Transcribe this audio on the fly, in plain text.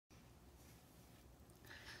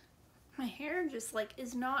My hair just like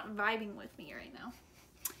is not vibing with me right now.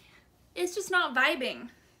 It's just not vibing.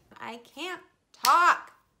 I can't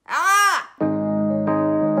talk. Ah!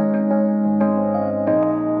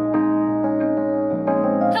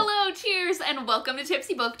 Hello, cheers, and welcome to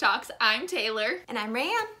Tipsy Book Talks. I'm Taylor. And I'm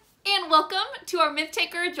Ran. And welcome to our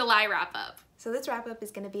Mythtaker July wrap-up. So this wrap-up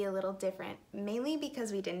is going to be a little different, mainly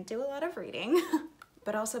because we didn't do a lot of reading,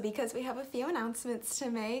 but also because we have a few announcements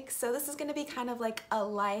to make. So this is going to be kind of like a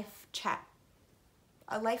life chat.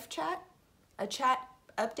 A life chat? A chat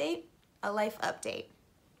update? A life update.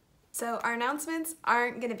 So our announcements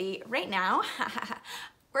aren't going to be right now.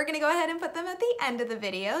 We're going to go ahead and put them at the end of the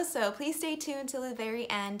video, so please stay tuned till the very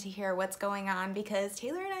end to hear what's going on, because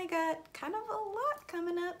Taylor and I got kind of a lot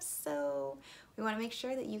coming up, so we want to make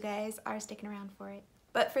sure that you guys are sticking around for it.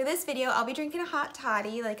 But for this video, I'll be drinking a hot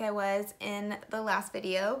toddy like I was in the last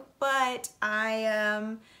video, but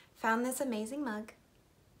I found this amazing mug,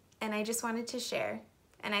 and I just wanted to share,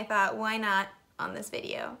 and I thought, why not on this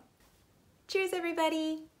video? Cheers,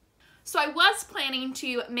 everybody! So I was planning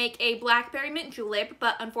to make a blackberry mint julep,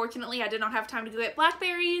 but unfortunately I did not have time to get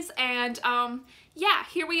blackberries, and yeah,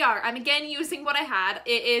 here we are. I'm again using what I had.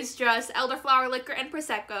 It is just elderflower liquor and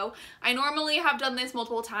Prosecco. I normally have done this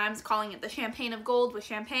multiple times, calling it the champagne of gold with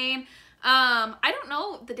champagne. I don't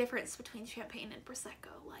know the difference between champagne and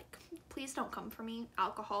Prosecco. Like, please don't come for me.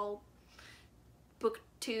 Alcohol,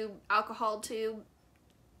 booktube, alcohol tube.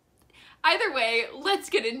 Either way, let's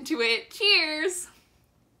get into it. Cheers!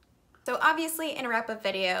 So obviously in a wrap-up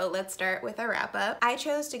video, let's start with a wrap-up. I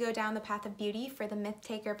chose to go down the path of beauty for the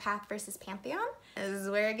Mythtaker Path versus Pantheon. This is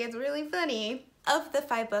where it gets really funny. Of the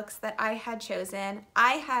 5 books that I had chosen,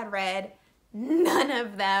 I had read none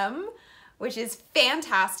of them, which is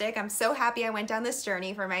fantastic. I'm so happy I went down this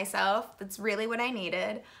journey for myself. That's really what I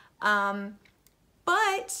needed. But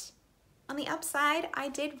on the upside, I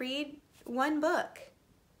did read one book,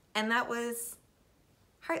 and that was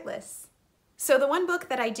Heartless. So the one book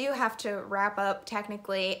that I do have to wrap up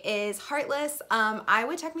technically is Heartless. I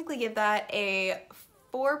would technically give that a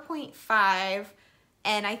 4.5,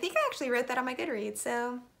 and I think I actually wrote that on my Goodreads,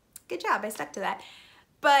 so good job, I stuck to that.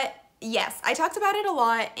 But yes, I talked about it a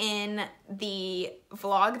lot in the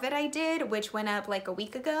vlog that I did, which went up like a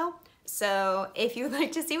week ago. So if you'd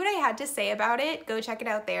like to see what I had to say about it, go check it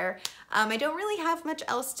out there. I don't really have much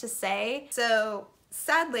else to say. So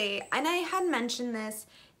sadly, and I had mentioned this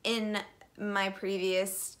in my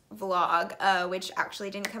previous vlog, which actually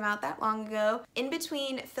didn't come out that long ago. In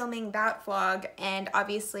between filming that vlog and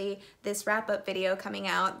obviously this wrap-up video coming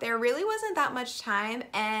out, there really wasn't that much time,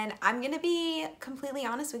 and I'm gonna be completely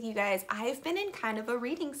honest with you guys, I've been in kind of a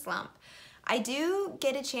reading slump. I do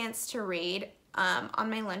get a chance to read on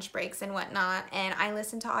my lunch breaks and whatnot, and I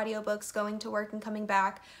listen to audiobooks going to work and coming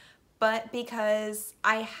back, but because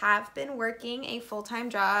I have been working a full-time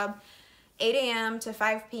job, 8 a.m. to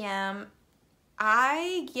 5 p.m.,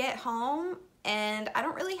 I get home and I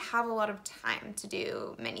don't really have a lot of time to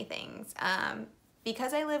do many things.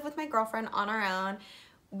 Because I live with my girlfriend on our own,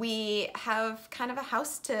 we have kind of a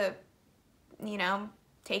house to, you know,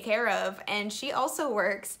 take care of, and she also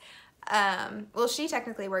works, well, she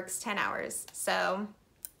technically works 10 hours, so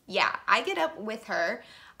yeah, I get up with her.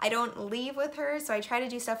 I don't leave with her, so I try to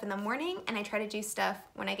do stuff in the morning and I try to do stuff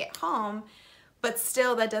when I get home. But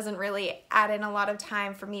still, that doesn't really add in a lot of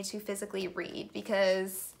time for me to physically read,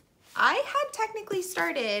 because I had technically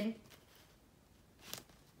started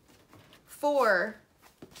 4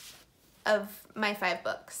 of my 5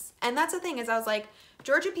 books. And that's the thing, is I was like,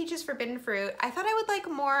 Georgia Peach's Forbidden Fruit, I thought I would like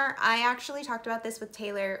more. I actually talked about this with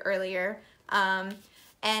Taylor earlier. And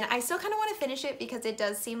I still kind of want to finish it because it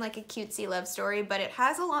does seem like a cutesy love story, but it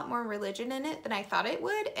has a lot more religion in it than I thought it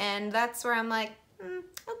would. And that's where I'm like,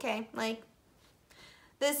 okay, like,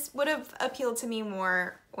 this would have appealed to me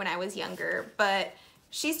more when I was younger, but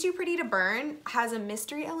She's Too Pretty to Burn has a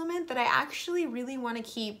mystery element that I actually really want to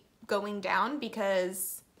keep going down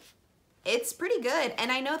because it's pretty good,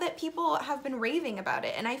 and I know that people have been raving about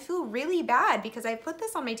it, and I feel really bad because I put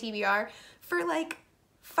this on my TBR for like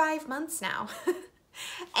 5 months now.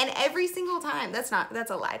 And every single time, that's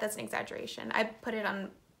a lie, that's an exaggeration. I put it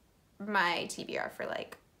on my TBR for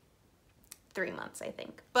like 3 months, I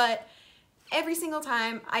think, but every single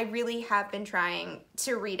time I really have been trying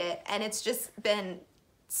to read it, and it's just been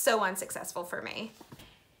so unsuccessful for me.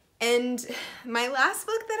 And my last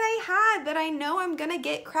book that I had that I know I'm gonna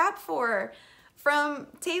get crap for from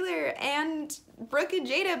Taylor and Brooke and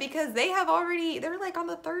Jada, because they're like on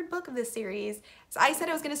the 3rd book of this series. So I said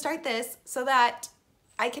I was gonna start this so that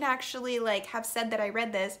I can actually like have said that I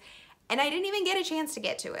read this, and I didn't even get a chance to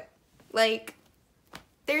get to it. Like,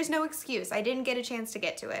 there's no excuse. I didn't get a chance to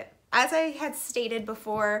get to it. As I had stated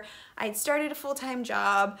before, I'd started a full-time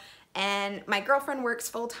job and my girlfriend works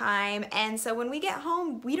full-time, and so when we get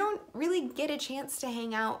home, we don't really get a chance to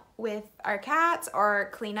hang out with our cats or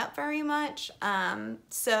clean up very much.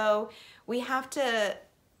 So we have to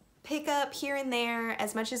pick up here and there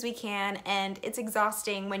as much as we can, and it's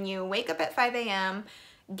exhausting when you wake up at 5 a.m.,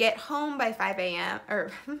 get home by 5 a.m., or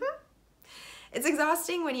it's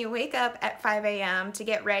exhausting when you wake up at 5 a.m. to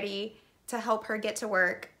get ready to help her get to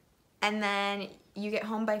work, and then you get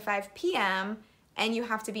home by 5 p.m. and you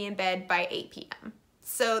have to be in bed by 8 p.m.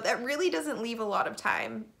 So that really doesn't leave a lot of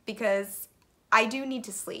time because I do need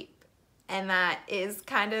to sleep, and that is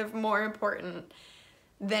kind of more important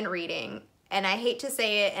than reading. And I hate to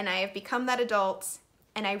say it, and I have become that adult,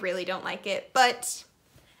 and I really don't like it. But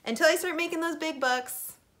until I start making those big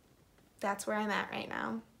bucks, that's where I'm at right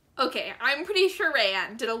now. Okay, I'm pretty sure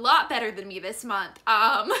Rayanne did a lot better than me this month.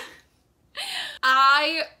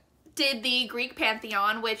 I did the Greek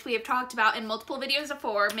Pantheon, which we have talked about in multiple videos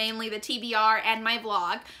before, mainly the TBR and my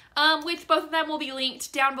vlog, which both of them will be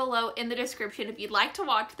linked down below in the description if you'd like to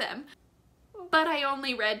watch them. But I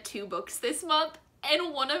only read 2 books this month,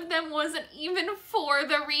 and one of them wasn't even for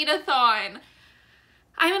the readathon.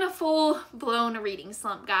 I'm in a full-blown reading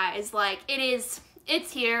slump, guys. Like,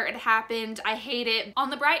 it's here, it happened, I hate it. On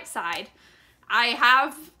the bright side, I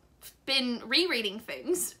have been rereading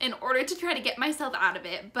things in order to try to get myself out of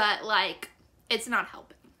it, but like, it's not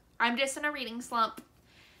helping. I'm just in a reading slump,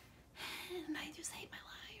 and I just hate my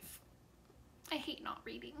life. I hate not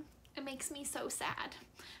reading. It makes me so sad.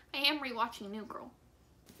 I am rewatching New Girl.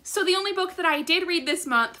 So the only book that I did read this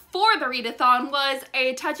month for the readathon was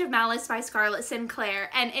A Touch of Malice by Scarlett Sinclair.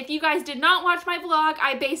 And if you guys did not watch my vlog,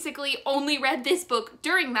 I basically only read this book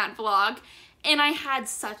during that vlog, and I had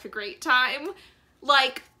such a great time.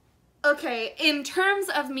 Like, okay, in terms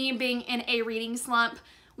of me being in a reading slump,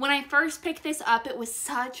 when I first picked this up, it was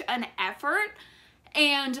such an effort.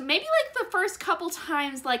 And maybe like the first couple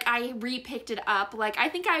times like I re-picked it up, like I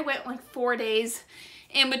think I went like 4 days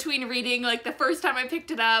in between reading, like the first time I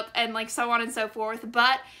picked it up and like so on and so forth.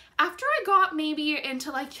 But after I got maybe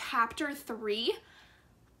into like chapter 3,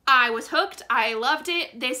 I was hooked. I loved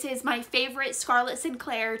it. This is my favorite Scarlett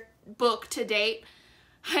Sinclair book to date.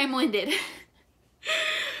 I'm winded.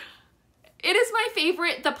 It is my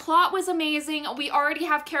favorite. The plot was amazing. We already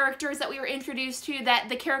have characters that we were introduced to, that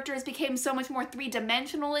the characters became so much more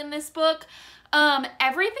three-dimensional in this book.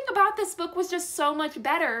 Everything about this book was just so much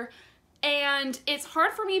better. And it's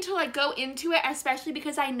hard for me to like go into it, especially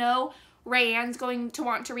because I know Rayanne's going to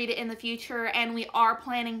want to read it in the future, and we are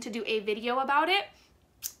planning to do a video about it,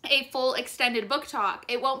 a full extended book talk.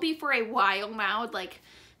 It won't be for a while now, like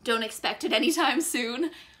don't expect it anytime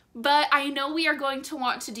soon, but I know we are going to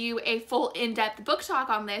want to do a full in-depth book talk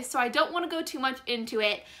on this, so I don't want to go too much into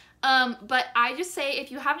it. But I just say,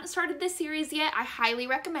 if you haven't started this series yet, I highly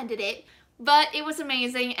recommended it. But it was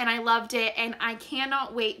amazing, and I loved it, and I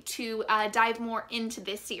cannot wait to dive more into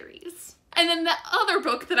this series. And then the other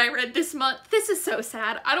book that I read this month, this is so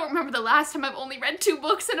sad. I don't remember the last time I've only read 2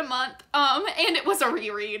 books in a month, and it was a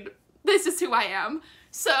reread. This is who I am.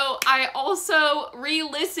 So I also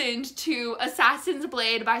re-listened to Assassin's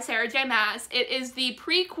Blade by Sarah J. Maas. It is the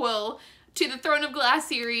prequel to the Throne of Glass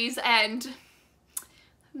series, and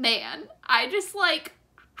man, I just like,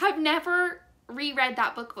 I've never reread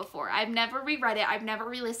that book before. I've never reread it. I've never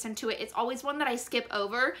re-listened to it. It's always one that I skip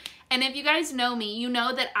over. And if you guys know me, you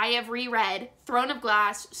know that I have reread Throne of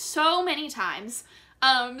Glass so many times.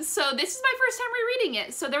 So this is my first time rereading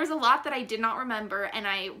it. So there was a lot that I did not remember, and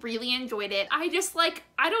I really enjoyed it. I just like,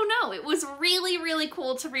 I don't know. It was really, really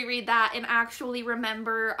cool to reread that and actually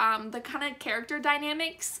remember the kind of character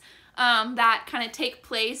dynamics that kind of take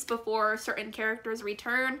place before certain characters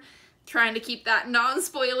return. Trying to keep that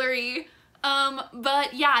non-spoilery.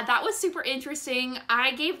 But yeah, that was super interesting.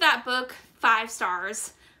 I gave that book 5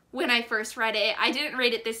 stars when I first read it. I didn't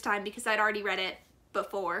rate it this time because I'd already read it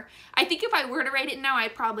before. I think if I were to rate it now,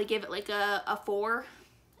 I'd probably give it like a 4.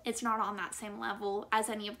 It's not on that same level as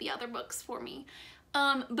any of the other books for me.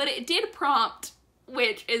 But it did prompt,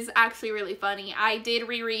 which is actually really funny. I did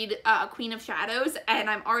reread Queen of Shadows, and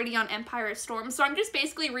I'm already on Empire of Storm, so I'm just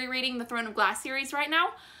basically rereading the Throne of Glass series right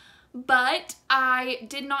now. But I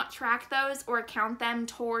did not track those or count them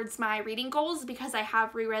towards my reading goals because I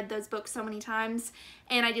have reread those books so many times,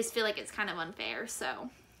 and I just feel like it's kind of unfair. So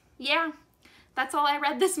yeah, that's all I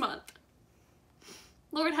read this month.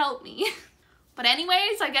 Lord help me. But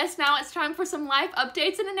anyways, I guess now it's time for some life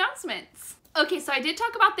updates and announcements. Okay, so I did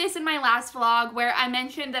talk about this in my last vlog where I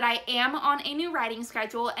mentioned that I am on a new writing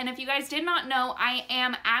schedule, and if you guys did not know, I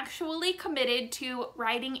am actually committed to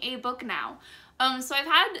writing a book now. So I've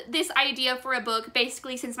had this idea for a book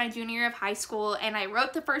basically since my junior year of high school, and I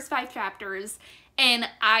wrote the first 5 chapters, and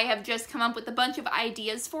I have just come up with a bunch of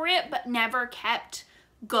ideas for it, but never kept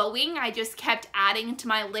going. I just kept adding to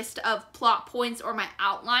my list of plot points or my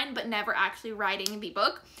outline, but never actually writing the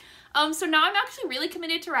book. So now I'm actually really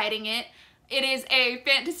committed to writing it. It is a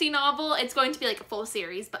fantasy novel. It's going to be like a full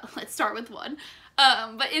series, but let's start with one.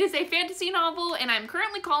 But it is a fantasy novel, and I'm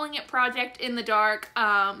currently calling it Project in the Dark.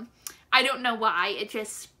 I don't know why.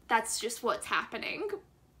 That's just what's happening.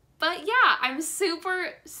 But yeah, I'm super,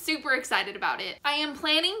 super excited about it. I am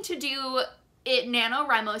planning to do it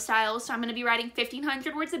NaNoWriMo style, so I'm going to be writing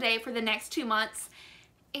 1,500 words a day for the next 2 months.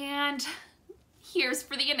 And here's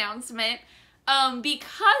for the announcement.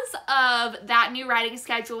 Because of that new writing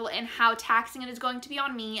schedule and how taxing it is going to be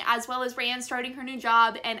on me, as well as Rayanne starting her new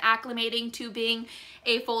job and acclimating to being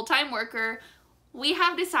a full-time worker, we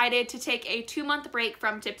have decided to take a 2-month break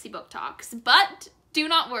from Tipsy Book Talks. But do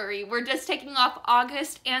not worry, we're just taking off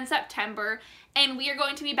August and September, and we are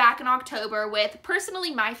going to be back in October with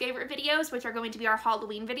personally my favorite videos, which are going to be our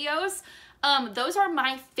Halloween videos. Those are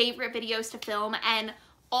my favorite videos to film, and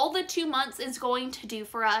all the 2 months is going to do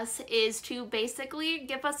for us is to basically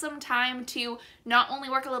give us some time to not only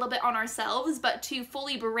work a little bit on ourselves, but to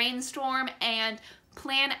fully brainstorm and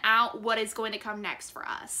plan out what is going to come next for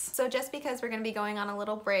us. So just because we're going to be going on a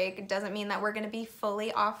little break doesn't mean that we're going to be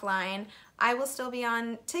fully offline. I will still be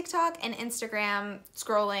on TikTok and Instagram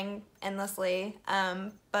scrolling endlessly,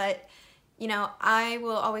 but you know, I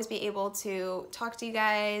will always be able to talk to you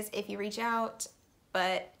guys if you reach out.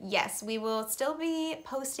 But yes, we will still be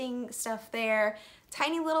posting stuff there,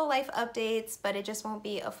 tiny little life updates, but it just won't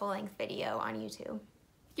be a full-length video on YouTube.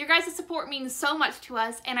 Your guys' support means so much to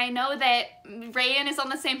us, and I know that Rayanne is on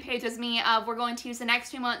the same page as me of we're going to use the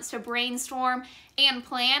next 2 months to brainstorm and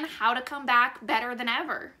plan how to come back better than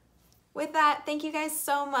ever. With that, thank you guys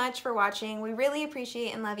so much for watching. We really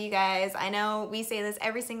appreciate and love you guys. I know we say this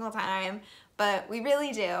every single time, but we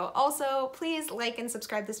really do. Also, please like and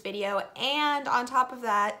subscribe this video, and on top of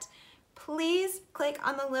that, please click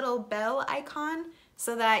on the little bell icon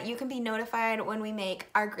so that you can be notified when we make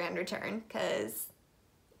our grand return, because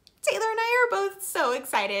Taylor and I are both so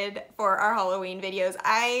excited for our Halloween videos.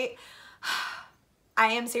 I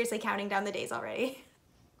am seriously counting down the days already.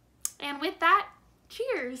 And with that,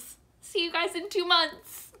 cheers. See you guys in 2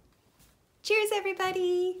 months. Cheers,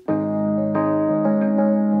 everybody.